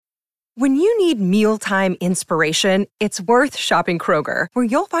When you need mealtime inspiration, it's worth shopping Kroger, where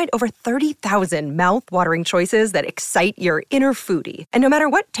you'll find over 30,000 mouth-watering choices that excite your inner foodie. And no matter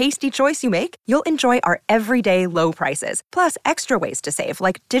what tasty choice you make, you'll enjoy our everyday low prices, plus extra ways to save,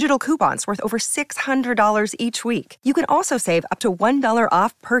 like digital coupons worth over $600 each week. You can also save up to $1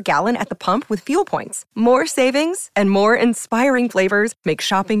 off per gallon at the pump with fuel points. More savings and more inspiring flavors make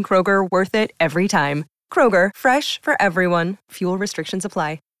shopping Kroger worth it every time. Kroger, fresh for everyone. Fuel restrictions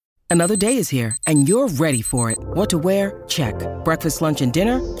apply. Another day is here, and you're ready for it. What to wear? Check. Breakfast, lunch, and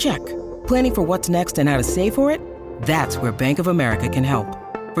dinner? Check. Planning for what's next and how to save for it? That's where Bank of America can help.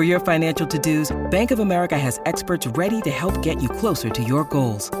 For your financial to-dos, Bank of America has experts ready to help get you closer to your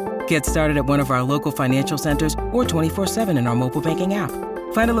goals. Get started at one of our local financial centers or 24/7 in our mobile banking app.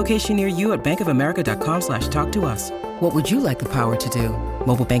 Find a location near you at bankofamerica.com/talktous. What would you like the power to do?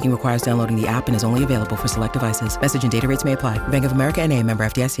 Mobile banking requires downloading the app and is only available for select devices. Message and data rates may apply. Bank of America NA, member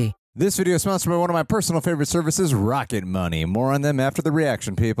FDIC. This video is sponsored by one of my personal favorite services, Rocket Money. More on them after the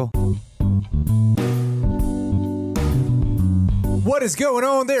reaction, people. What is going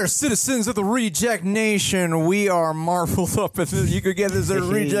on there, citizens of the Reject Nation? We are marveled up at this. You could get this at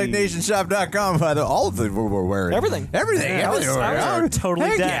rejectnationshop.com. By all of them we're wearing. Everything. Everything. I was totally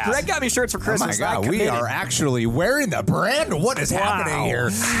dead. Yeah. Greg got me shirts for Christmas. Oh my God, we are actually wearing the brand. What is happening here?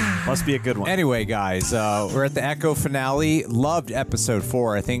 Must be a good one. Anyway, guys, we're at the Echo finale. Loved episode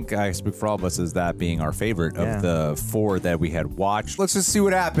 4. I think I speak for all of us as that being our favorite of the 4 that we had watched. Let's just see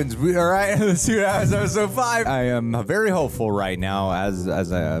what happens. All right, let's see what happens. Episode 5. I am very hopeful right now, as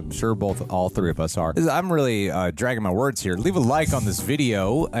I'm sure all three of us are. I'm really dragging my words here. Leave a like on this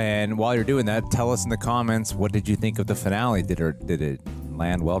video, and while you're doing that, tell us in the comments, what did you think of the finale? Did it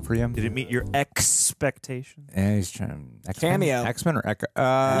land well for you? Did it meet your expectations? He's trying Cameo. X-Men or Echo?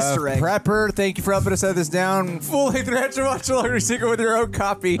 Easter egg. Prepper, thank you for helping us set this down. Full-length retro watch along secret with your own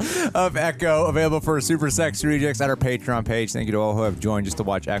copy of Echo, available for Super Sexy Rejects at our Patreon page. Thank you to all who have joined just to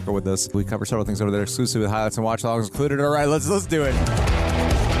watch Echo with us. We cover several things over there, exclusive with highlights and watch logs included. All right, let's do it.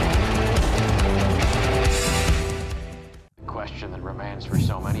 The question that remains for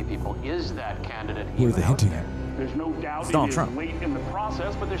so many people is that candidate What are they hinting at? There's no doubt it Donald is Trump. late in the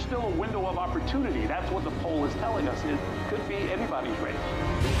process, but there's still a window of opportunity. That's what the poll is telling us. It could be anybody's race.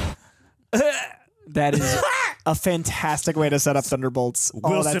 That is a fantastic way to set up Thunderbolts.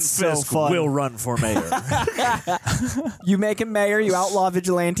 Wilson that's Fisk so fun. will run for mayor. You make him mayor, you outlaw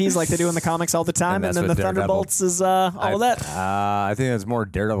vigilantes like they do in the comics all the time, And and, that's then what the Daredevil- Thunderbolts is all of that. I think it's more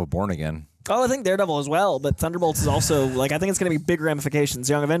Daredevil Born Again. Oh, I think Daredevil as well, but Thunderbolts is also, like, I think it's going to be big ramifications.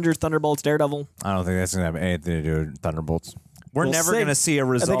 Young Avengers, Thunderbolts, Daredevil. I don't think that's going to have anything to do with Thunderbolts. We're We'll never see. going to see a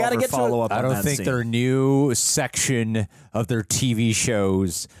gotta resolve or get to follow it. up I on don't that think scene. their new section of their TV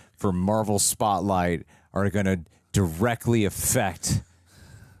shows for Marvel Spotlight are going to directly affect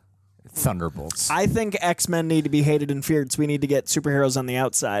Thunderbolts. I think X-Men need to be hated and feared, so we need to get superheroes on the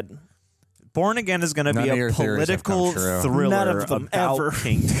outside. Born Again is going to None be of a your theories have come political true. thriller None of them, about ever.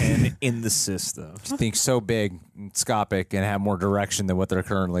 Kingpin in the system. Think so big, scopic, and have more direction than what they're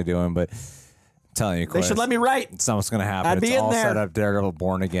currently doing, but I'm telling you, They Chris, should let me write. it's not what's going to happen. I'd be It's in all there. set up Daredevil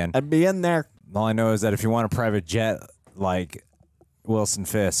Born Again. I'd be in there. All I know is that if you want a private jet like Wilson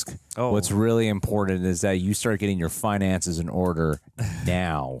Fisk, what's really important is that you start getting your finances in order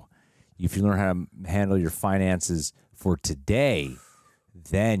now. If you learn how to handle your finances for today,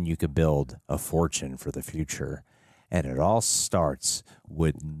 then you could build a fortune for the future. And it all starts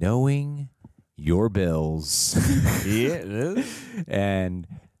with knowing your bills. Yeah. And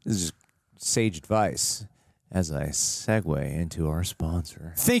this is just sage advice as I segue into our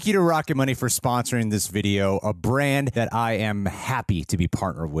sponsor. Thank you to Rocket Money for sponsoring this video, a brand that I am happy to be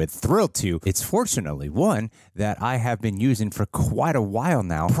partnered with, thrilled to. It's fortunately one that I have been using for quite a while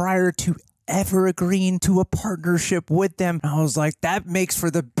now, prior to ever agreeing to a partnership with them. I was like, that makes for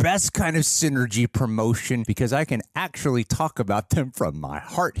the best kind of synergy promotion because I can actually talk about them from my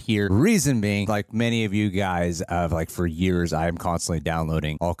heart here. Reason being, like many of you guys, for years, I'm constantly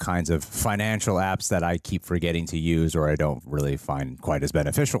downloading all kinds of financial apps that I keep forgetting to use or I don't really find quite as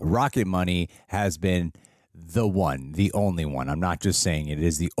beneficial. Rocket Money has been the one, the only one. I'm not just saying it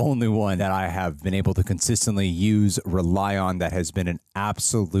is the only one that I have been able to consistently use, rely on, that has been an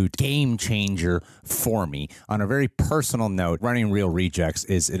absolute game changer for me. On a very personal note, running Real Rejects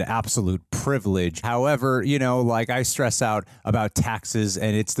is an absolute privilege. However, I stress out about taxes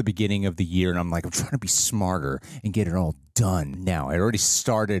and it's the beginning of the year and I'm like, I'm trying to be smarter and get it all done now. I already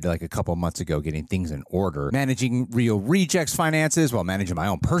started like a couple months ago getting things in order. Managing Real Rejects finances while managing my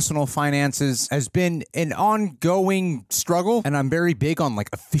own personal finances has been an ongoing struggle, and I'm very big on like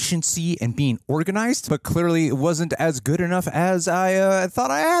efficiency and being organized, but clearly it wasn't as good enough as I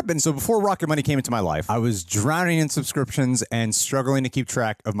thought I had been. So before Rocket Money came into my life, I was drowning in subscriptions and struggling to keep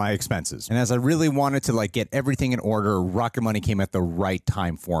track of my expenses. And as I really wanted to like get everything in order, Rocket Money came at the right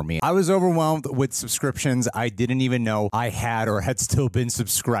time for me. I was overwhelmed with subscriptions I didn't even know I had or had still been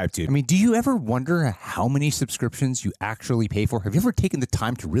subscribed to. I mean, do you ever wonder how many subscriptions you actually pay for? Have you ever taken the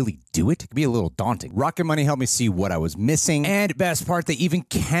time to really do it? It can be a little daunting. Rocket Money helped me see what I was missing, and best part, they even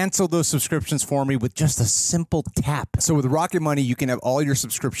canceled those subscriptions for me with just a simple tap. So with Rocket Money, you can have all your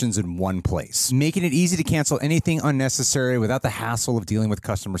subscriptions in one place, making it easy to cancel anything unnecessary without the hassle of dealing with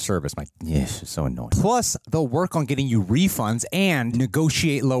customer service. It's so annoying. Plus, they'll work on getting you refunds and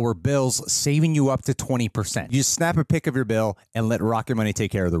negotiate lower bills, saving you up to 20%. You just snap a pic of your bill and let Rocket Money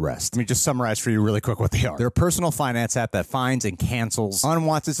take care of the rest. Let me just summarize for you really quick what they are. They're a personal finance app that finds and cancels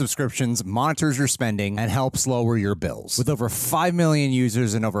unwanted subscriptions, monitors your spending, and helps lower your bills. With over 5 million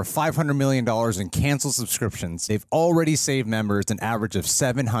users and over $500 million in canceled subscriptions, they've already saved members an average of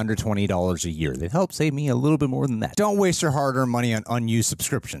 $720 a year. They've helped save me a little bit more than that. Don't waste your hard-earned money on unused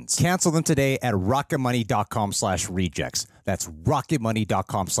subscriptions. Cancel them today at rocketmoney.com/rejects. That's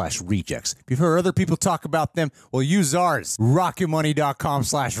rocketmoney.com/rejects. If you've heard other people talk about them, well, use ours.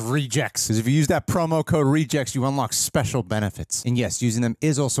 rocketmoney.com/rejects. Because if you use that promo code rejects, you unlock special benefits. And yes, using them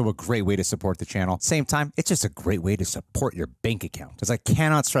is also a great way to support the channel. Same time, it's just a great way to support your bank account. Because I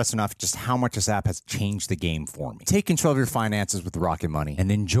cannot stress enough just how much this app has changed the game for me. Take control of your finances with Rocket Money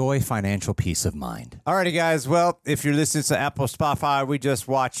and enjoy financial peace of mind. Alrighty, guys. Well, if you're listening to Apple Spotify, we just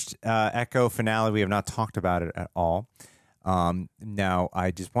watched Echo finale. We have not talked about it at all. Now, I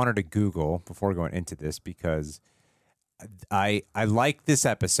just wanted to Google before going into this because I like this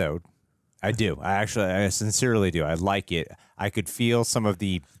episode. I do. I sincerely do. I like it. I could feel some of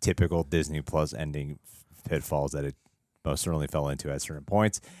the typical Disney Plus ending pitfalls that it most certainly fell into at certain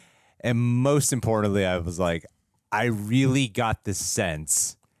points. And most importantly, I was like, I really got the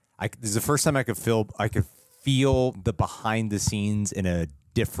sense. This is the first time I could feel the behind the scenes in a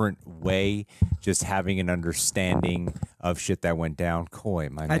different way, just having an understanding of shit that went down. Coy,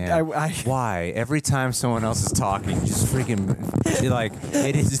 my man, why every time someone else is talking, you just freaking like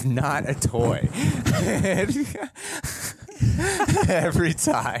it is not a toy. Every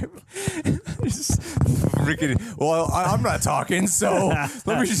time, just freaking. Well, I'm not talking, so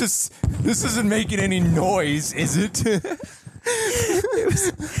let me just. This isn't making any noise, is it?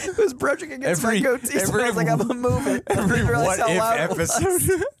 It was brushing against my goatee, so I was like, I'm gonna move it. Every what if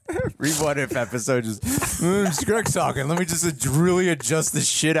episode, every what if episode, just Greg's talking. Let me just really adjust the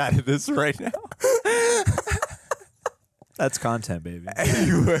shit out of this right now. That's content, baby.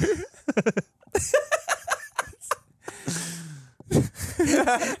 Anyway.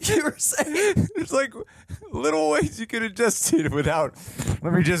 You were saying there's like little ways you could adjust it without.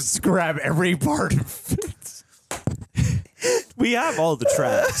 Let me just grab every part of it. We have all the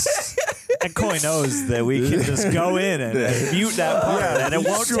tracks. And Coy knows that we can just go in and mute that part, and it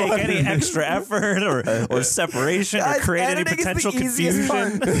won't take any extra effort or separation or create any potential confusion.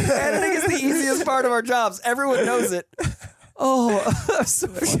 Editing is the easiest part of our jobs. Everyone knows it. Oh, I'm so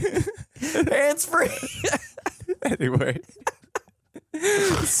hands free. Anyway,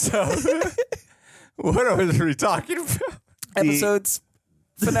 so what was we talking about? Episodes.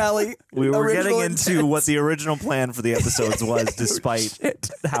 Finale. We were getting into what the original plan for the episodes was, despite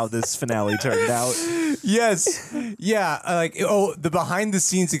how this finale turned out. Yes. Yeah. The behind the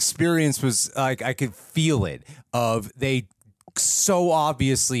scenes experience was like, I could feel it they so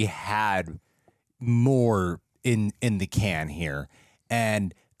obviously had more in the can here.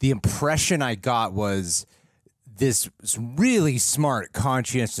 And the impression I got was this really smart,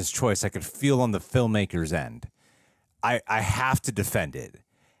 conscientious choice I could feel on the filmmaker's end. I have to defend it.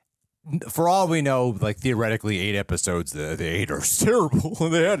 For all we know, like theoretically 8 episodes, the 8 are terrible.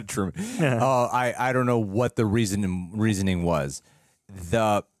 They had to trim it. I don't know what the reasoning was.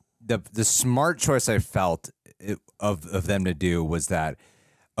 The smart choice I felt of them to do was that,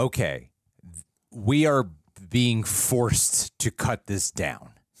 okay, we are being forced to cut this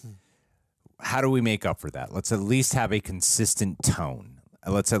down. How do we make up for that? Let's at least have a consistent tone.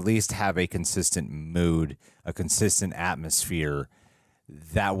 Let's at least have a consistent mood, a consistent atmosphere.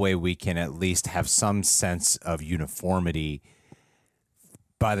 That way we can at least have some sense of uniformity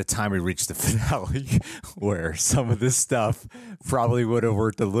by the time we reach the finale, where some of this stuff probably would have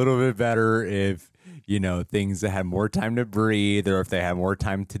worked a little bit better if things that had more time to breathe, or if they had more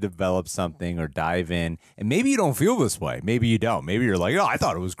time to develop something or dive in. And maybe you don't feel this way. Maybe you don't. Maybe you're like, oh, I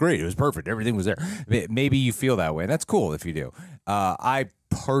thought it was great. It was perfect. Everything was there. Maybe you feel that way. And that's cool if you do. I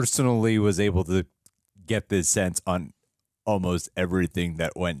personally was able to get this sense on almost everything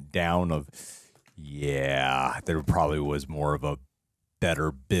that went down of, there probably was more of a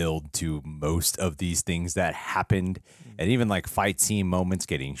better build to most of these things that happened. And even like fight scene moments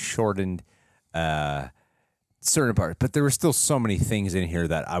getting shortened, certain parts. But there were still so many things in here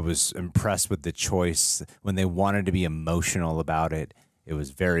that I was impressed with the choice when they wanted to be emotional about it. It was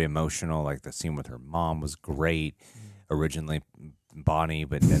very emotional. Like the scene with her mom was great. Originally Bonnie,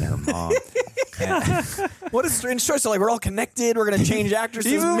 but then her mom. What a strange choice. So, like, we're all connected. We're going to change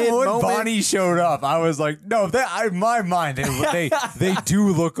actresses Even mid-moment. when Bonnie showed up, I was like, no, in my mind, they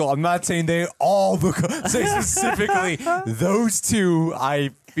do look. I'm not saying they all look. Say specifically those two.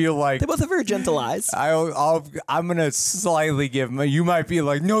 I feel like they both have very gentle eyes. I'm gonna slightly give them. You might be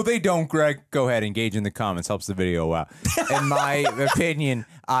like, no, they don't, Greg. Go ahead, engage in the comments. Helps the video out. In my opinion,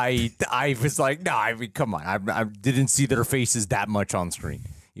 I was like, no, I mean, come on. I didn't see their faces that much on screen.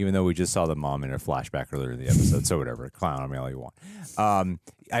 Even though we just saw the mom in a flashback earlier in the episode. So whatever, clown on me all you want.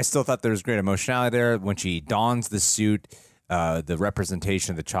 I still thought there was great emotionality there. When she dons the suit, the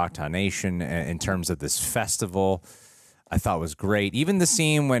representation of the Choctaw Nation in terms of this festival, I thought was great. Even the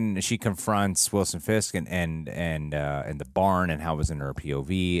scene when she confronts Wilson Fisk and the barn and how it was in her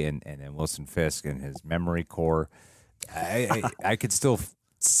POV and then Wilson Fisk and his memory core, I could still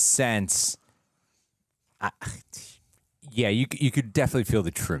sense... Yeah, you could definitely feel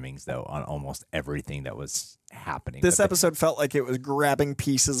the trimmings, though, on almost everything that was happening. This episode felt like it was grabbing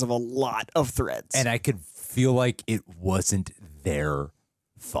pieces of a lot of threads. And I could feel like it wasn't their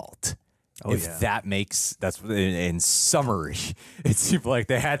fault. That makes... That's in summary. It seemed like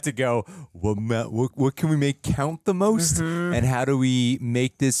they had to go, what can we make count the most? Mm-hmm. And how do we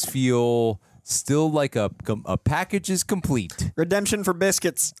make this feel... Still like a package is complete. Redemption for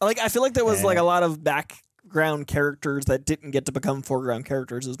biscuits. Like, I feel like there was like a lot of background characters that didn't get to become foreground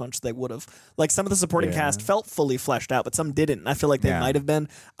characters as much as they would have. Like, some of the supporting cast felt fully fleshed out, but some didn't. And I feel like they might have been.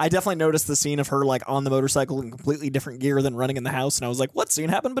 I definitely noticed the scene of her like on the motorcycle in completely different gear than running in the house, and I was like, what scene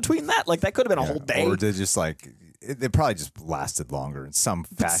happened between that? Like, that could have been a whole day. Or they just like... They probably just lasted longer in some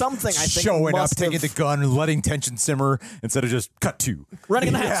fashion. Something, I think, showing up, taking the gun, letting tension simmer instead of just cut to running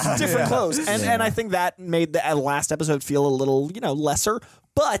in the house, different clothes, and I think that made the last episode feel a little, lesser.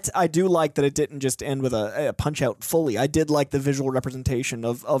 But I do like that it didn't just end with a punch out fully. I did like the visual representation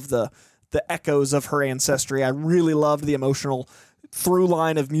of the echoes of her ancestry. I really loved the emotional through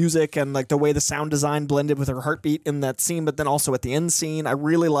line of music and like the way the sound design blended with her heartbeat in that scene, but then also at the end scene. I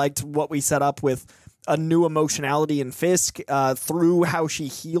really liked what we set up with a new emotionality in Fisk through how she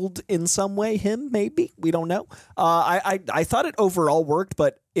healed in some way him, maybe. We don't know. I thought it overall worked,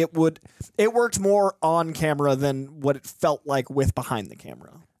 but it worked more on camera than what it felt like with behind the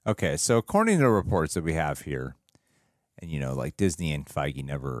camera. Okay, so according to the reports that we have here, and like Disney and Feige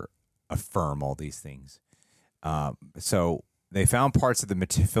never affirm all these things. So they found parts of the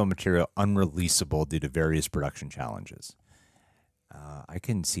film material unreleasable due to various production challenges. I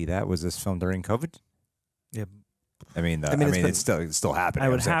couldn't see that. Was this filmed during COVID? Yeah, I mean, it's still happening. I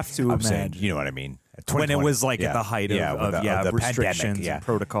would have to imagine. Saying, you know what I mean? When it was like at the height of the restrictions pandemic, and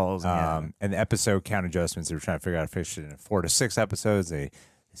protocols. And the episode count adjustments, they were trying to figure out how to fix it in 4 to 6 episodes. They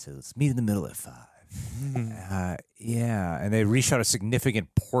said, let's meet in the middle at 5. And they reshot a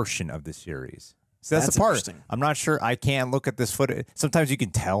significant portion of the series. So that's the part. I'm not sure. I can't look at this footage. Sometimes you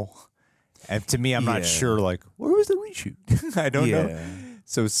can tell. And to me, I'm not sure, like, where was the reshoot? I don't know.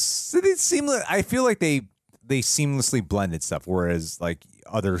 So they I feel like they seamlessly blended stuff, whereas like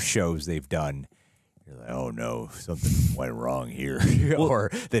other shows they've done, you're like, oh no, something went wrong here, or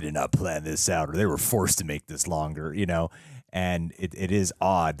they did not plan this out, or they were forced to make this longer, And it is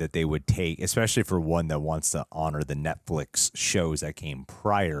odd that they would take, especially for one that wants to honor the Netflix shows that came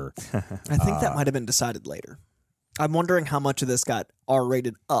prior. I think that might have been decided later. I'm wondering how much of this got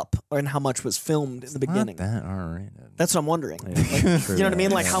R-rated up, and how much was filmed in the beginning. Not that R-rated. That's what I'm wondering. Like, you know what I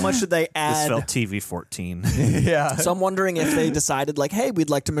mean? Like, how much did they add? This felt TV-14. Yeah. So I'm wondering if they decided, like, hey, we'd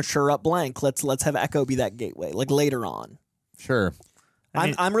like to mature up blank. Let's have Echo be that gateway, like later on. Sure.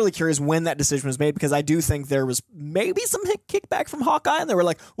 I'm really curious when that decision was made, because I do think there was maybe some kickback from Hawkeye, and they were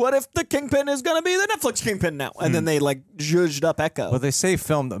like, what if the Kingpin is going to be the Netflix Kingpin now? And then they like judged up Echo. Well, they say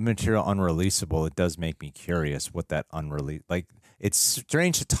filmed material unreleasable. It does make me curious what that unreleased, like, it's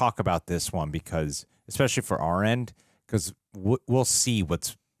strange to talk about this one because, especially for our end, because we'll see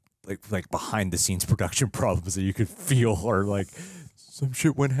what's like behind the scenes production problems that you could feel, or like some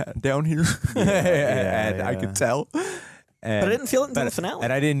shit went down here, and I could tell. And, but I didn't feel it until the finale.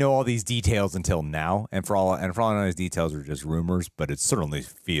 And I didn't know all these details until now. And for all I know, these details are just rumors, but it certainly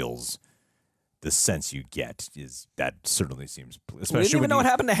feels the sense you get is that certainly seems, especially we didn't even know what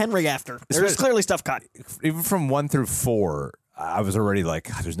happened to Henry after. There's clearly stuff cut. Even from 1 through 4, I was already like,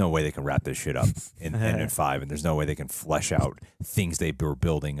 there's no way they can wrap this shit up in 5, and there's no way they can flesh out things they were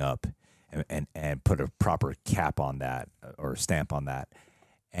building up and put a proper cap on that or stamp on that.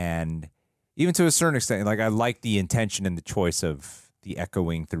 And even to a certain extent, like I like the intention and the choice of the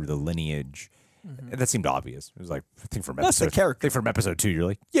echoing through the lineage. Mm-hmm. That seemed obvious. It was like, I think from episode 2, you're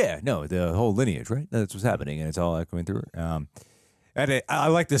like, yeah, no, the whole lineage, right? That's what's happening, and it's all echoing through. And I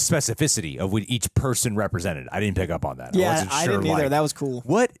like the specificity of what each person represented. I didn't pick up on that. Yeah, I didn't either. That was cool.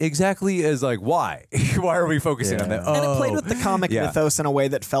 What exactly is like, why? Why are we focusing on that? And it played with the comic mythos in a way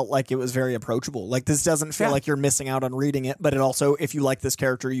that felt like it was very approachable. Like, this doesn't feel like you're missing out on reading it, but it also, if you like this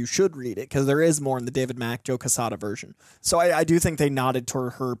character, you should read it, because there is more in the David Mack, Joe Quesada version. So I do think they nodded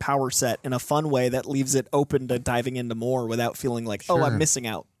toward her power set in a fun way that leaves it open to diving into more without feeling like, oh, I'm missing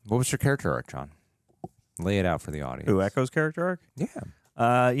out. What was your character arc, John? Lay it out for the audience. Who, Echo's character arc?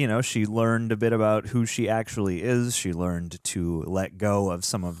 Yeah. She learned a bit about who she actually is. She learned to let go of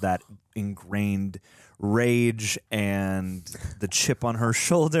some of that ingrained rage and the chip on her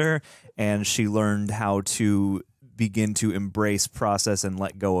shoulder, and she learned how to begin to embrace, process, and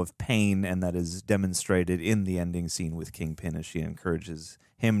let go of pain, and that is demonstrated in the ending scene with Kingpin as she encourages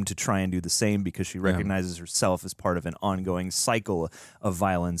him to try and do the same, because she recognizes herself as part of an ongoing cycle of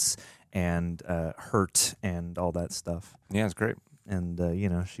violence and hurt and all that stuff. Yeah, it's great. And,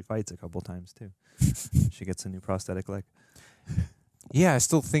 she fights a couple times, too. She gets a new prosthetic leg. Yeah, I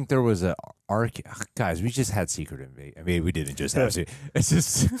still think there was a arc. Guys, we just had Secret Invasion. I mean, we didn't just have Secret. It's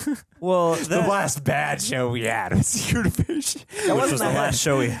just well, the last bad show we had was Secret Invasion. Which was the last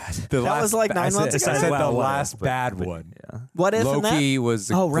show we had. That was like 9 months ago. I said the last bad one. Yeah. What if Loki was?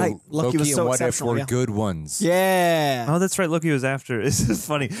 Right. Loki was so and What If exceptional. were good ones. Yeah. Oh, that's right. Loki was after. This is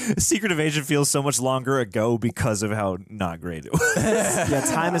funny. Secret Invasion feels so much longer ago because of how not great it was. Yeah,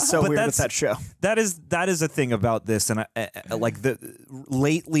 time is so weird with that show. That is a thing about this, and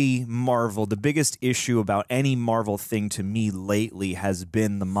lately Marvel. The biggest issue about any Marvel thing to me lately has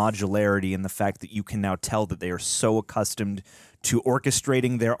been the modularity and the fact that you can now tell that they are so accustomed to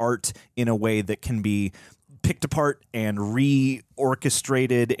orchestrating their art in a way that can be picked apart and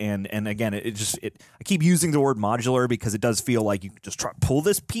re-orchestrated, and again, I keep using the word modular because it does feel like you just try to pull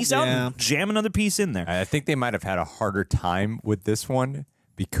this piece out and jam another piece in there. I think they might have had a harder time with this one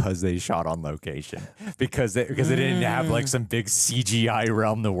because they shot on location, because they didn't have like some big CGI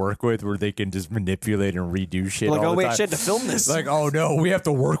realm to work with where they can just manipulate and redo shit. Like, all the time. shit, to film this. Like, oh no, we have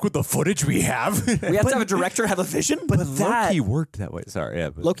to work with the footage we have. We have to have a director have a vision, but Loki worked that way. Sorry,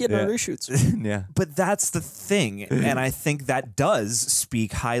 Loki had no reshoots. Yeah, but that's the thing, and I think that does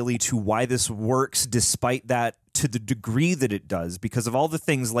speak highly to why this works, despite that. To the degree that it does, because of all the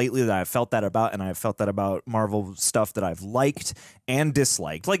things lately that I've felt that about, and I've felt that about Marvel stuff that I've liked and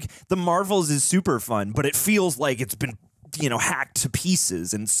disliked. Like, the Marvels is super fun, but it feels like it's been, hacked to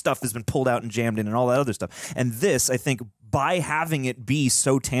pieces and stuff has been pulled out and jammed in and all that other stuff. And this, I think, by having it be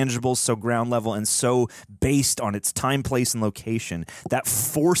so tangible, so ground level, and so based on its time, place, and location, that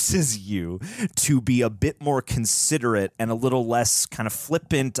forces you to be a bit more considerate and a little less kind of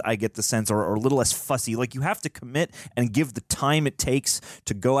flippant, I get the sense, or a little less fussy. Like, you have to commit and give the time it takes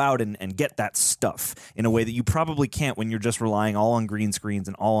to go out and get that stuff in a way that you probably can't when you're just relying all on green screens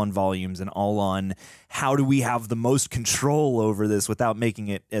and all on volumes and all on how do we have the most control over this without making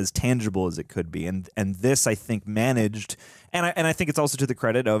it as tangible as it could be. And this, I think, managed. And I think it's also to the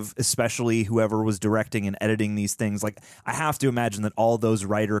credit of especially whoever was directing and editing these things. Like, I have to imagine that all those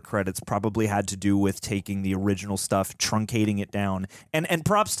writer credits probably had to do with taking the original stuff, truncating it down, and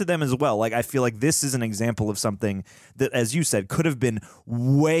props to them as well. Like, I feel like this is an example of something that, as you said, could have been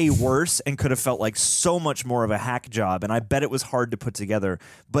way worse and could have felt like so much more of a hack job. And I bet it was hard to put together,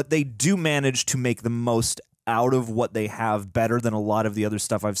 but they do manage to make the most out of what they have better than a lot of the other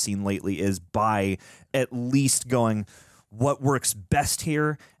stuff I've seen lately is by at least going, what works best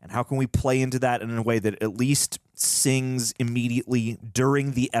here, and how can we play into that in a way that at least sings immediately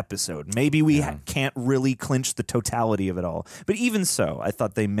during the episode. Maybe we can't really clinch the totality of it all, but even so, I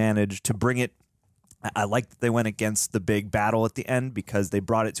thought they managed to bring it I like that they went against the big battle at the end because they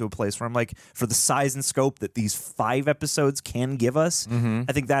brought it to a place where I'm like, for the size and scope that these 5 episodes can give us,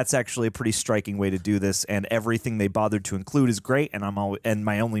 I think that's actually a pretty striking way to do this. And everything they bothered to include is great. And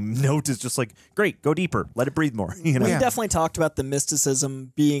my only note is just like, great, go deeper, let it breathe more. You know? We definitely talked about the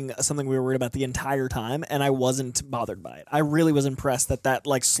mysticism being something we were worried about the entire time, and I wasn't bothered by it. I really was impressed that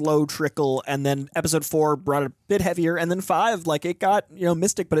like slow trickle, and then episode 4 brought it a bit heavier, and then 5, like it got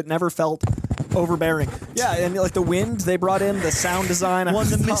mystic, but it never felt overbearing. Yeah, and like the wind they brought in, the sound design. Well,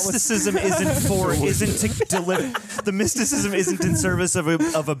 the mysticism isn't to deliver. The mysticism isn't in service of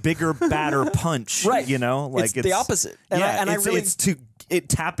a bigger, badder punch. Right. Like it's the opposite. And it's to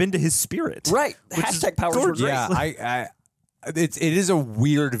tap into his spirit. Right. Hashtag powers were great. Yeah, it is a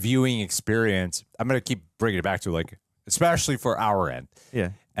weird viewing experience. I'm gonna keep bringing it back to like, especially for our end. Yeah.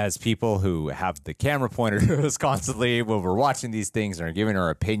 As people who have the camera pointed at us constantly when we're watching these things and are giving our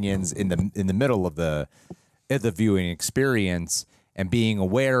opinions in the middle of the viewing experience and being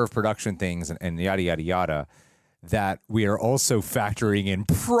aware of production things and yada yada yada, that we are also factoring in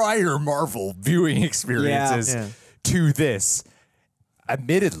prior Marvel viewing experiences to this.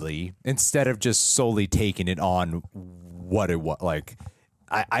 Admittedly, instead of just solely taking it on what it was like.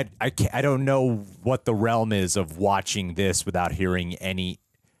 I don't know what the realm is of watching this without hearing any.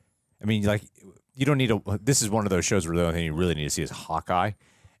 I mean, like, you don't need to. This is one of those shows where the only thing you really need to see is Hawkeye.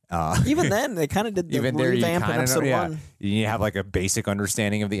 Even then, they kind of did the even there, revamp in episode 1. You have like a basic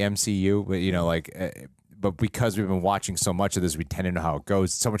understanding of the MCU, but but because we've been watching so much of this, we tend to know how it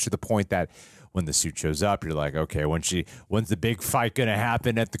goes. So much to the point that when the suit shows up, you're like, okay, when's the big fight gonna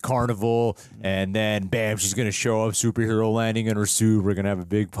happen at the carnival? And then bam, she's gonna show up, superhero landing in her suit. We're gonna have a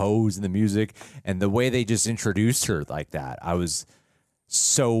big pose in the music, and the way they just introduced her like that, I was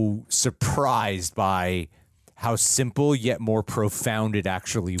so surprised by how simple yet more profound it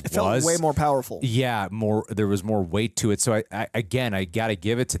actually was. It felt way more powerful. Yeah, there was more weight to it. So I got to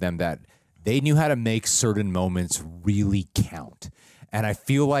give it to them that they knew how to make certain moments really count. And I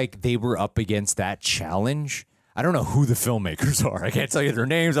feel like they were up against that challenge. I don't know who the filmmakers are. I can't tell you their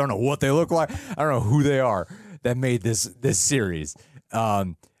names. I don't know what they look like. I don't know who they are that made this series.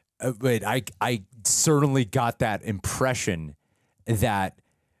 But I certainly got that impression that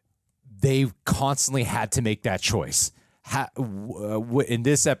they constantly had to make that choice. In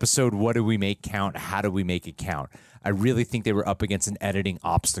this episode, what do we make count? How do we make it count? I really think they were up against an editing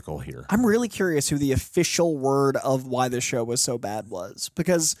obstacle here. I'm really curious who the official word of why this show was so bad was,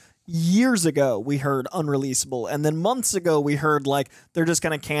 because years ago we heard unreleasable, and then months ago we heard like they're just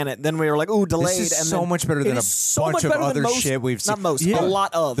gonna can it. Then we were like, ooh, delayed. This is and so much better than a bunch of other shit we've seen. Not most, a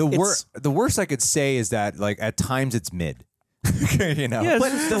lot of. The worst I could say is that like at times it's mid. Yeah,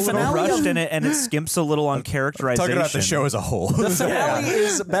 but it's the a little finale rushed in it, and it skimps a little on characterization. Talking about the show as a whole. The finale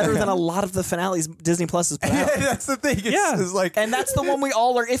is better than a lot of the finales Disney Plus has put out. That's the thing. It's like, and that's the one we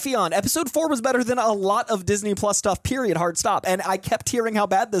all are iffy on. Episode 4 was better than a lot of Disney Plus stuff, period, hard stop. And I kept hearing how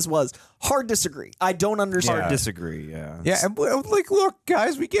bad this was. Hard disagree. I don't understand. Hard disagree, yeah. Yeah, and like, look,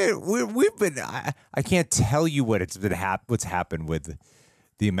 guys, we've been, I can't tell you what's happened with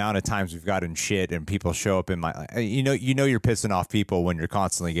the amount of times we've gotten shit and people show up in my, you're pissing off people when you're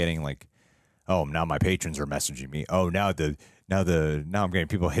constantly getting like, oh, now my patrons are messaging me. Oh, now I'm getting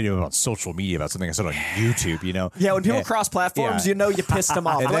people hitting me on social media about something I said on YouTube, Yeah, when people cross platforms, you pissed them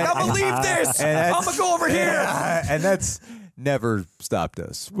off. Like, I believe this. I'm going to go over here. And that's never stopped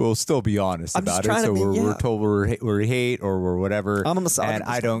us. We'll still be honest about it. So we're told we're hate or we're whatever. I'm a misogynist. And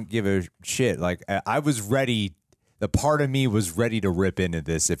I don't give a shit. Like, I was ready. The part of me was ready to rip into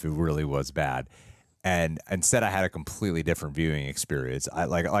this if it really was bad. And instead I had a completely different viewing experience.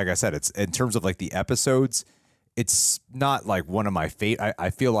 Like I said, it's in terms of like the episodes, it's not like one of my favorite.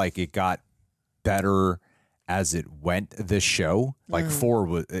 I feel like it got better as it went, this show. Like 4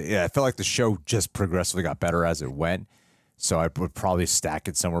 was, I felt like the show just progressively got better as it went. So I would probably stack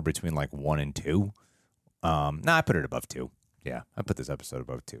it somewhere between like 1 and 2. I put it above 2. Yeah, I put this episode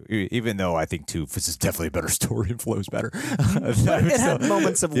above 2, even though I think 2 is definitely a better story and flows better. It had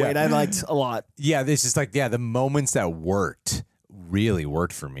moments of weight I liked a lot. Yeah, this is like, the moments that really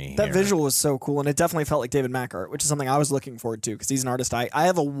worked for me. That visual was so cool, and it definitely felt like David Mack art, which is something I was looking forward to because he's an artist. I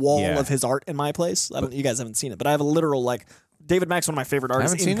have a wall of his art in my place. You guys haven't seen it, but I have a literal like. David Mack's one of my favorite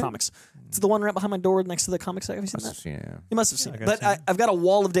artists in comics. It's the one right behind my door next to the comics. Have you seen that? Yeah. You must have seen it. But I've got a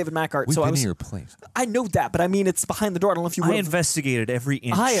wall of David Mack art. We've been in your place. I know that, but I mean, it's behind the door. I don't know if you would. I investigated every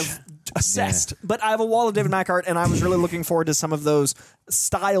inch. I have obsessed. But I have a wall of David Mack art, and I was really looking forward to some of those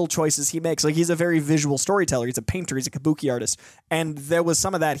style choices he makes. Like, he's a very visual storyteller. He's a painter. He's a kabuki artist. And there was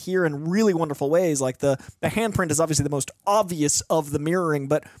some of that here in really wonderful ways. Like, the handprint is obviously the most obvious of the mirroring,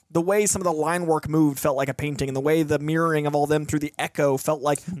 but the way some of the line work moved felt like a painting, and the way the mirroring of all them through the echo felt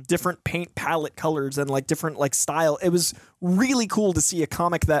like different paint palette colors and like different like style. It was really cool to see a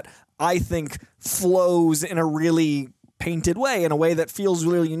comic that I think flows in a really painted way, in a way that feels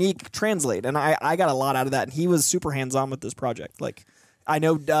really unique, translate. And I got a lot out of that. And he was super hands-on with this project. Like, I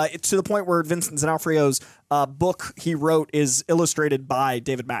know it's to the point where Vincent D'Onofrio's book he wrote is illustrated by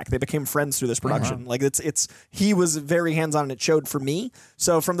David Mack. They became friends through this production. Like, he was very hands-on, and it showed for me.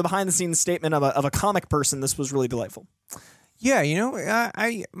 So from the behind-the-scenes statement of a comic person, this was really delightful. Yeah, you know,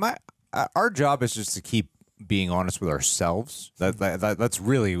 our job is just to keep being honest with ourselves. That's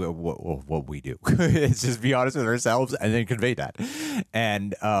really what we do. It's just be honest with ourselves and then convey that.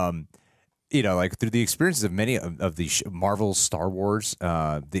 And you know, like through the experiences of many of the Marvel, Star Wars,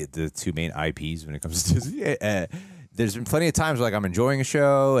 the two main IPs when it comes to Disney, there's been plenty of times like I'm enjoying a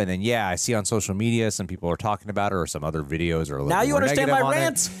show, and then I see on social media some people are talking about it, or some other videos are a little now you more understand my negative on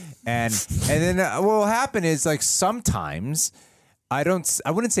rant. it. And then what will happen is, like, sometimes I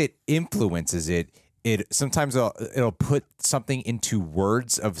wouldn't say it influences it. Sometimes it'll put something into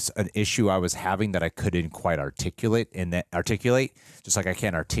words of an issue I was having that I couldn't quite articulate, just like I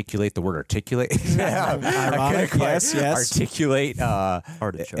can't articulate the word articulate. I couldn't quite articulate.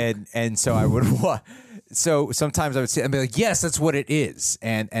 And so I would so sometimes I would say, I'd be like, yes, that's what it is,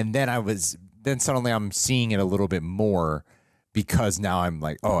 and then suddenly I'm seeing it a little bit more, because now I'm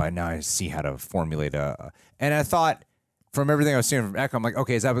like, now I see how to formulate and I thought, from everything I was seeing from Echo, I'm like,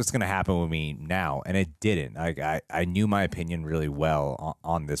 okay, is that what's going to happen with me now? And it didn't. I knew my opinion really well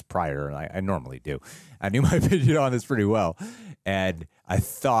on this prior, and I normally do. I knew my opinion on this pretty well. And I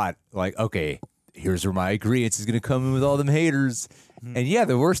thought, like, okay, here's where my agreeance is going to come in with all them haters. Mm-hmm. And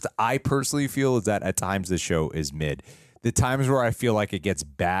the worst I personally feel is that at times the show is mid. The times where I feel like it gets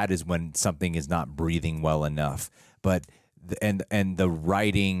bad is when something is not breathing well enough. But and the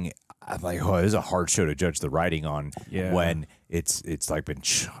writing, I'm like, this is a hard show to judge the writing on when it's like been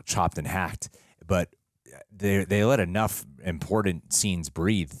chopped and hacked. But they let enough important scenes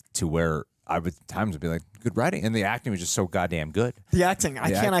breathe to where I would times be like, good writing, and the acting was just so goddamn good. The acting,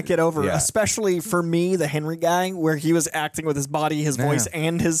 I cannot get over, especially for me, the Henry guy, where he was acting with his body, his voice,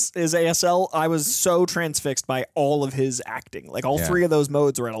 and his ASL. I was so transfixed by all of his acting. Like, all three of those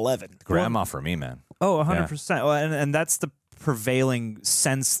modes were at 11. Grandma for me, man. Oh, 100%. Well, and that's the prevailing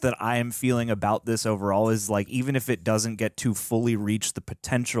sense that I am feeling about this overall, is like, even if it doesn't get to fully reach the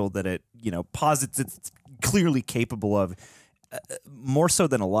potential that it, posits it's clearly capable of, more so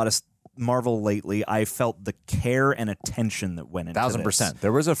than a lot of Marvel lately, I felt the care and attention that went into 1,000%.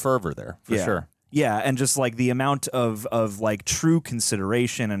 There was a fervor there, for sure. Yeah, and just like the amount of like true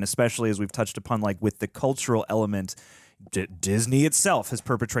consideration, and especially as we've touched upon, like with the cultural element, Disney itself has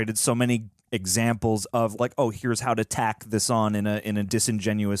perpetrated so many examples of like, here's how to tack this on in a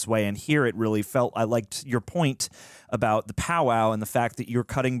disingenuous way. And here it really felt, I liked your point about the powwow and the fact that you're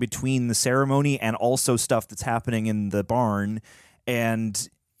cutting between the ceremony and also stuff that's happening in the barn. And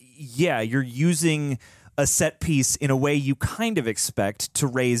you're using a set piece in a way you kind of expect to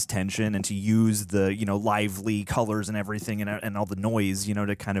raise tension and to use the, lively colors and everything and all the noise,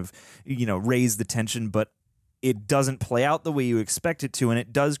 to kind of, raise the tension. But it doesn't play out the way you expect it to, and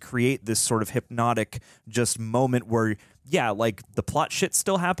it does create this sort of hypnotic just moment where, like the plot shit's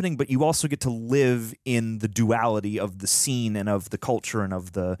still happening, but you also get to live in the duality of the scene and of the culture and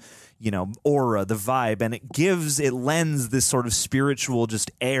of the, aura, the vibe, and it lends this sort of spiritual just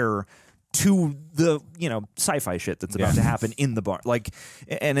air to the, sci-fi shit that's about to happen in the barn. Like,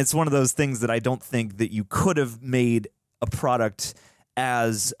 and it's one of those things that I don't think that you could have made a product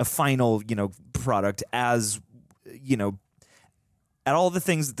as a final, product as, at all the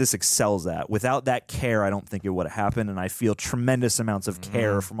things that this excels at. Without that care, I don't think it would have happened. And I feel tremendous amounts of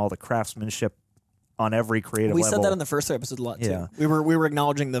care from all the craftsmanship on every creative level. We said that in the first episode a lot too. Yeah. We were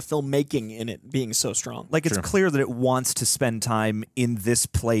acknowledging the filmmaking in it being so strong. Like, it's clear that it wants to spend time in this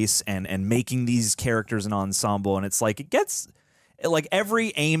place and making these characters an ensemble. And it's like, it gets, like,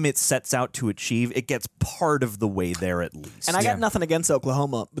 every aim it sets out to achieve, it gets part of the way there at least. And I got nothing against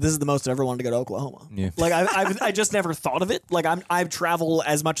Oklahoma, but this is the most I ever wanted to go to Oklahoma. Yeah. Like, I just never thought of it. Like, I travel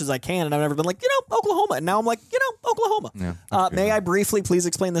as much as I can, and I've never been like, Oklahoma. And now I'm like, Oklahoma. Yeah, may I briefly please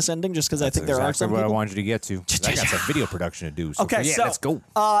explain this ending, just because I think there are some what people. I wanted you to get to. I got some video production to do. So okay, so let's go.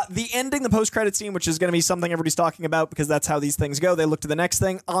 The ending, the post-credit scene, which is going to be something everybody's talking about because that's how these things go. They look to the next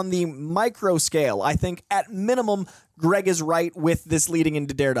thing. On the micro scale, I think at minimum, Greg is right with this leading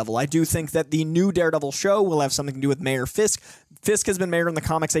into Daredevil. I do think that the new Daredevil show will have something to do with Mayor Fisk. Fisk has been mayor in the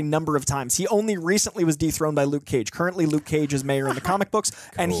comics a number of times. He only recently was dethroned by Luke Cage. Currently, Luke Cage is mayor in the comic books,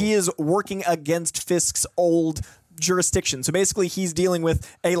 and he is working against Fisk's old jurisdiction. So basically, he's dealing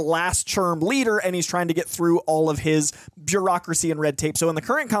with a last-term leader, and he's trying to get through all of his bureaucracy and red tape. So in the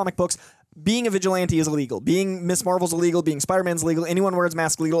current comic books, being a vigilante is illegal. Being Miss Marvel's illegal. Being Spider-Man's illegal. Anyone wears a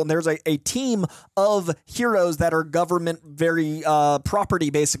mask illegal. And there's a team of heroes that are government very property,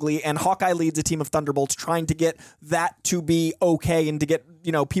 basically. And Hawkeye leads a team of Thunderbolts trying to get that to be okay and to get,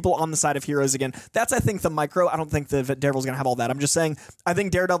 you know, people on the side of heroes again. That's, I think, the micro. I don't think that Daredevil's going to have all that. I'm just saying, I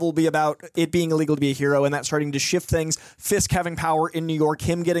think Daredevil will be about it being illegal to be a hero and that starting to shift things. Fisk having power in New York.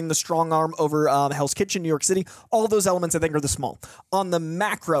 Him getting the strong arm over Hell's Kitchen, New York City. All those elements, I think, are the small. On the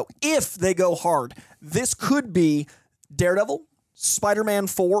macro, if they go hard, this could be Daredevil, Spider-Man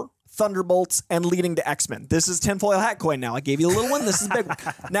 4, Thunderbolts, and leading to X-Men. This is tinfoil hat coin now. I gave you a little one. This is a big one.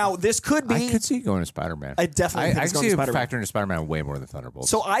 Now, this could be... I could see it going to Spider-Man. I definitely think it's going to Spider-Man. I see it factor into Spider-Man way more than Thunderbolts.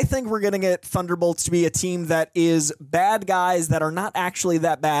 So I think we're going to get Thunderbolts to be a team that is bad guys that are not actually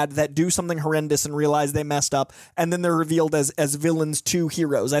that bad, that do something horrendous and realize they messed up, and then they're revealed as villains to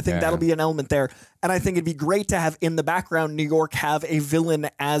heroes. I think that'll be an element there. And I think it'd be great to have in the background New York have a villain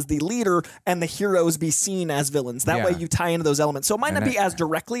as the leader and the heroes be seen as villains. That way you tie into those elements. So it might not be as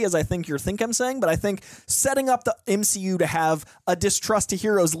directly as I think I'm saying, but I think setting up the MCU to have a distrust to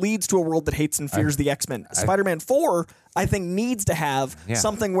heroes leads to a world that hates and fears the X-Men. Spider-Man 4, I think, needs to have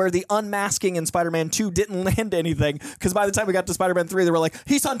something where the unmasking in Spider-Man 2 didn't land anything, because by the time we got to Spider-Man 3, they were like,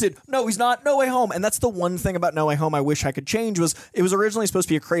 he's hunted. No, he's not. No Way Home. And that's the one thing about No Way Home I wish I could change was it was originally supposed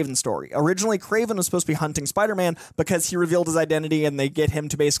to be a Kraven story. Originally, Kraven was supposed to be hunting Spider-Man because he revealed his identity and they get him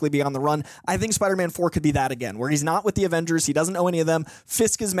to basically be on the run. I think Spider-Man 4 could be that again, where he's not with the Avengers. He doesn't know any of them.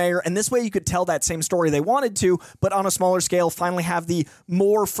 Fisk is mayor. And this way you could tell that same story they wanted to, but on a smaller scale, finally have the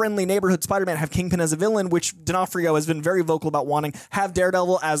more friendly neighborhood Spider-Man, have Kingpin as a villain, which D'Onofrio has been very vocal about wanting, have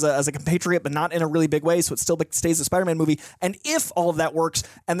Daredevil as a compatriot, but not in a really big way, so it still stays a Spider-Man movie. And if all of that works,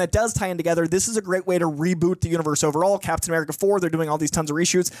 and that does tie in together, this is a great way to reboot the universe overall. Captain America 4, they're doing all these tons of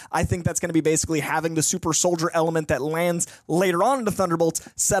reshoots. I think that's going to be basically having the super soldier element that lands later on into Thunderbolts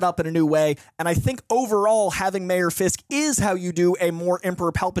set up in a new way. And I think overall, having Mayor Fisk is how you do a more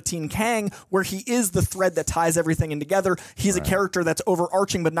Emperor Palpatine Kang, where he is the thread that ties everything in together. He's a character that's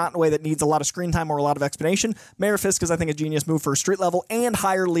overarching, but not in a way that needs a lot of screen time or a lot of explanation. Mayor Fisk is, I think, a genius move for street level and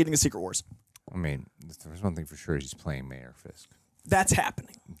higher leading to Secret Wars. I mean, there's one thing for sure, he's playing Mayor Fisk. That's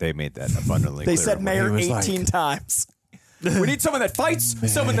happening. They made that abundantly They clear. said Mayor 18 times. We need someone that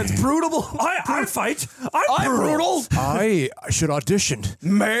fights, someone that's brutal. I fight. I'm brutal. I should audition.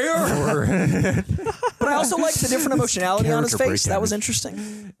 Mayor. But I also like the different emotionality on his Character face. That was breakdown.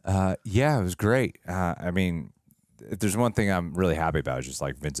 interesting. Yeah, it was great. I mean, if there's one thing I'm really happy about, is just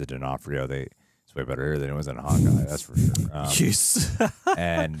like Vincent D'Onofrio. It's way better here than it was in Hawkeye. That's for sure. Jeez.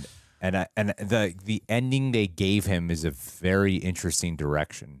 and the ending they gave him is a very interesting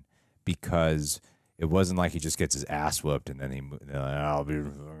direction, because it wasn't like he just gets his ass whooped and then I'll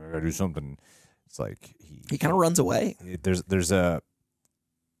do something. It's like he kind of runs away. There's an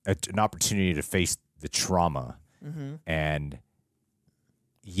opportunity to face the trauma, and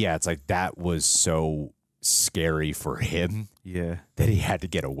it's like that was so scary for him. Yeah, that he had to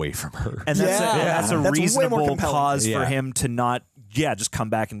get away from her. And that's a That's reasonable cause for him to not just come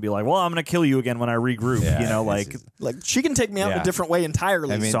back and be like, well, I'm going to kill you again when I regroup. Yeah, you know, like she can take me out in a different way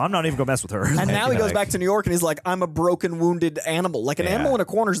entirely. I mean, so I'm not even going to mess with her. And now he goes back to New York and he's like, I'm a broken, wounded animal. Like an animal in a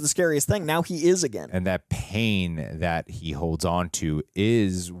corner is the scariest thing. Now he is again. And that pain that he holds on to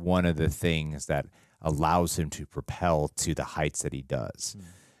is one of the things that allows him to propel to the heights that he does.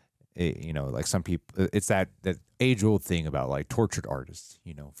 Like some people, it's that age-old thing about like tortured artists,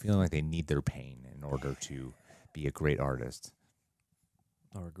 feeling like they need their pain in order to be a great artist.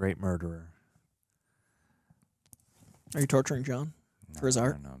 Or a great murderer. Are you torturing John for his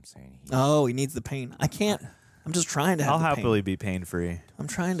art? No, I'm saying he needs the pain. I can't. I'm just trying to have I'll the happily pain. be pain-free. I'm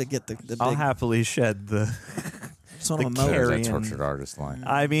trying to get the big... I'll happily shed the There's that tortured artist line.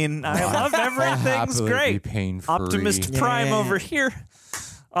 I mean, I love everything's great. Optimus Prime over here.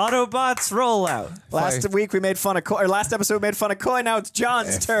 Autobots roll out. Last week we made fun of Coy, or last episode we made fun of Coy. Now it's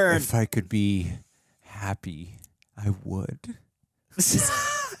John's turn. If I could be happy, I would.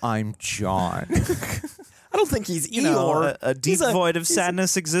 I'm John. I don't think he's Eeyore. A deep void of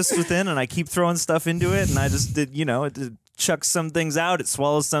sadness exists within, and I keep throwing stuff into it, and I just did, chucks some things out. It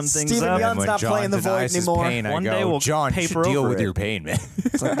swallows some things Steven up. Young's When not John playing the void denies his anymore. Pain, I One go, day we'll John, you should paper deal over with it. your pain, man.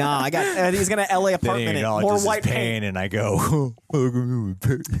 It's like, nah, I got. He's gonna LA Then apartment he it. More acknowledges white his paint. and I go, welcome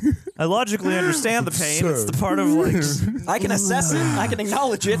to pain. I logically understand the pain. It's the part of like I can assess it. I can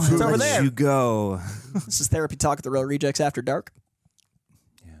acknowledge it. It's over there. you go. This is therapy talk at the Real Rejects After Dark.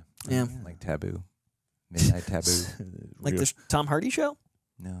 Yeah. Like Taboo. Midnight Taboo. Like the Tom Hardy show.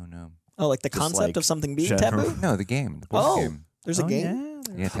 No. Oh, like the Just concept like of something being general- taboo. No, the game. The board Oh, game. there's a game.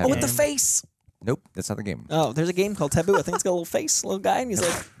 Yeah, Oh, with the Taboo. face. Nope, that's not the game. Oh, there's a game called Taboo. I think it's got a little face, a little guy, and he's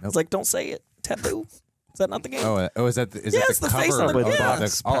like, Nope. he's like, don't say it. Taboo. Is that not the game? Oh, is that the, Yeah, that it's the cover face on of the the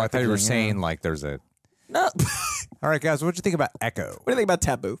box, Oh, I thought you were practically, saying like there's a. No. What All right, guys, what'd you think about Echo? do you think about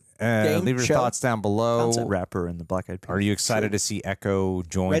Taboo? Game, Leave your show? thoughts down below. Concept. Rapper in the Black Eyed Peas. Are you excited to see Echo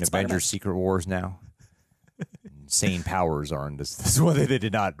join Red Spider-Man. Avengers Secret Wars now? Insane powers are in this. This is one thing they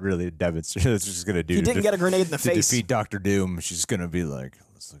did not really demonstrate. That's just going to do. He didn't get a grenade in the to face. defeat Doctor Doom. She's going to be like,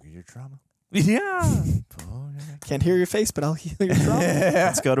 let's look at your trauma. Yeah. Can't hear your face, but I'll hear your trauma.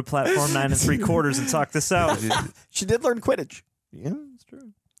 Let's go to platform 9 3/4 and talk this out. She did learn Quidditch. Yeah, it's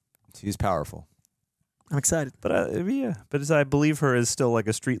true. She's powerful. I'm excited. But but I believe her is still like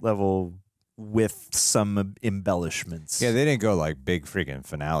a street level with some embellishments. Yeah, they didn't go like big freaking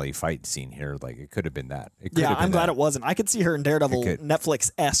finale fight scene here. Like it could have been that. It could Yeah, have been I'm glad that. it wasn't. I could see her in Daredevil It could.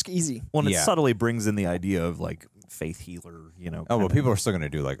 Netflix-esque easy. Well, and it Yeah. subtly brings in the idea of like faith healer, you know. Oh, well, kinda- people are still going to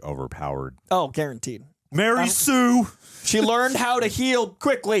do like overpowered. Oh, guaranteed. Mary Sue. She learned how to heal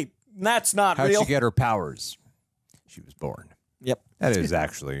quickly. That's not How'd real. she get her powers? She was born. Yep. That is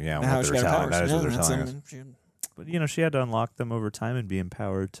actually, yeah, How what she they're got her telling. powers. That is Yeah, what they're that's telling us. it. But you know, she had to unlock them over time and be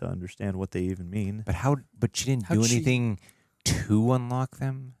empowered to understand what they even mean. But how? But she didn't do How'd she- anything to unlock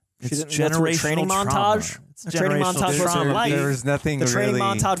them. She It's didn't go through a training generational montage. trauma. It's The training generational montage was her trauma. life. There was nothing. The training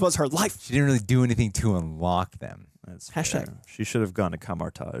really, montage was her life. She didn't really do anything to unlock them. That's Hashtag. fair. She should have gone to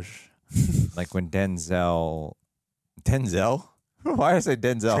Camartage. Like when Denzel. Why did I say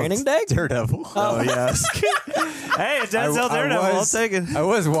Denzel? Training It's Day? Daredevil. Oh yes. Hey, Denzel I Daredevil. I'll was- take it. I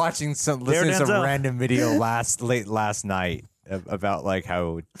was watching listening to some Denzel. random video late last night about like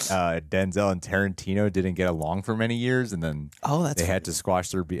how Denzel and Tarantino didn't get along for many years, and then Oh, that's they had to squash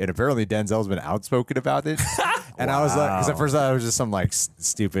their beef. And apparently Denzel's been outspoken about it. And I was like, because at first I thought it was just some like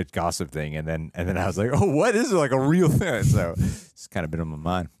stupid gossip thing, and then I was like, oh, what is it, like a real thing? So it's kind of been on my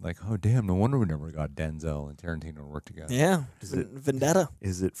mind, like, oh damn, no wonder we never got Denzel and Tarantino to work together. Yeah. Vendetta.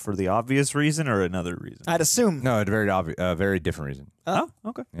 Is it for the obvious reason or another reason? I'd assume. No, a very obvious, very different reason. Oh,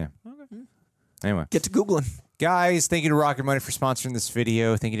 okay. Yeah. Anyway. Get to Googling. Guys, thank you to Rocket Money for sponsoring this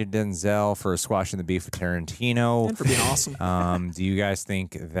video. Thank you to Denzel for squashing the beef with Tarantino. And for being awesome. Do you guys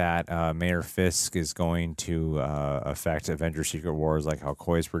think that Mayor Fisk is going to affect Avengers Secret Wars like how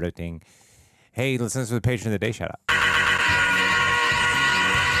Coy is predicting? Hey, let's listen to the Patron of the Day shout out.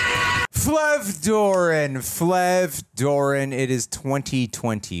 Flev Doran, it is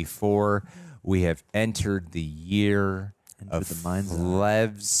 2024. We have entered the year of the mind's eye.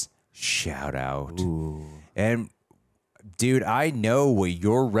 Flev's shout out. And dude, I know what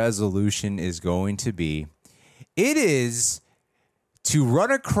your resolution is going to be. It is to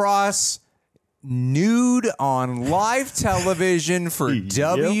run across nude on live television for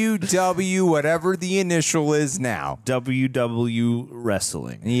WW, whatever the initial is now. WW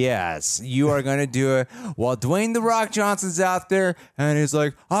Wrestling. Yes, you are going to do it while Dwayne The Rock Johnson's out there and he's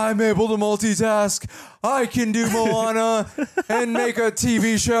like, I'm able to multitask. I can do Moana and make a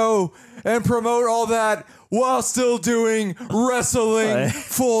TV show and promote all that while still doing wrestling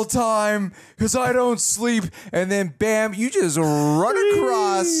full time because I don't sleep. And then bam, you just run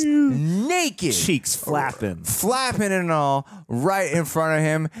across naked. Cheeks flapping. Flapping and all right in front of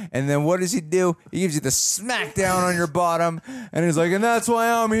him. And then what does he do? He gives you the smackdown on your bottom. And he's like, and that's why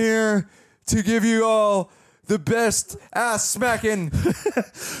I'm here to give you all the best ass smacking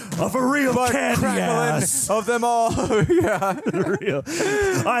Of a real butt candy crackling ass. of them all. Yeah. Real.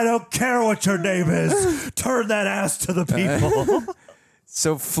 I don't care what your name is. Turn that ass to the people.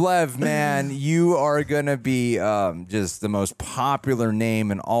 So Flev, man, you are gonna be just the most popular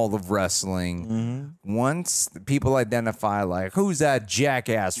name in all of wrestling. Once the people identify, like, who's that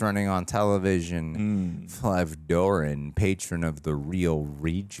jackass running on television? Flev Doran, patron of the Real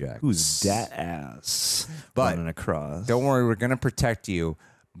Rejects. Who's that ass But running across? Don't worry, we're gonna protect you,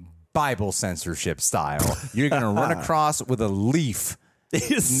 Bible censorship style. You're gonna run across with a leaf,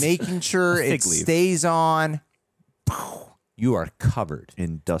 making sure it fig leaf. stays on. You are covered.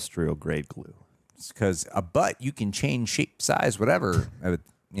 Industrial grade glue. Because a butt, you can change shape, size, whatever.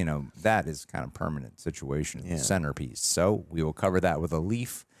 You know, that is kind of permanent situation, Yeah. centerpiece. So we will cover that with a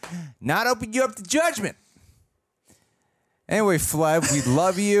leaf, not open you up to judgment. Anyway, Flev, we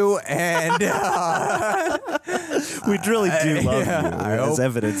love you, and We really do love yeah, you, I as hope-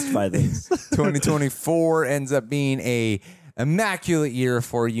 evidenced by this. 2024 ends up being a immaculate year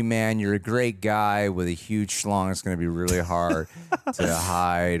for you, man. You're a great guy with a huge schlong. It's going to be really hard to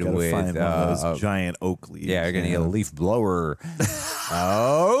hide Gotta with. find one of those giant oak leaves. Yeah, you're going to need a leaf blower.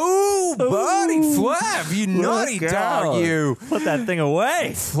 Oh, buddy, Flev, you naughty Look dog, out. you. Put that thing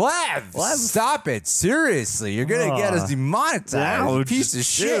away. Flev, stop it. Seriously, you're going to get us demonetized, you Ouch, piece of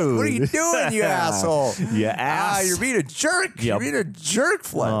shit. dude. What are you doing, you asshole? You ass. You're being a jerk. You're being a jerk,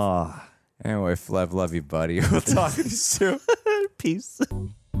 Flev. Oh, Anyway, Flev, love you, buddy. We'll talk to you soon. peace.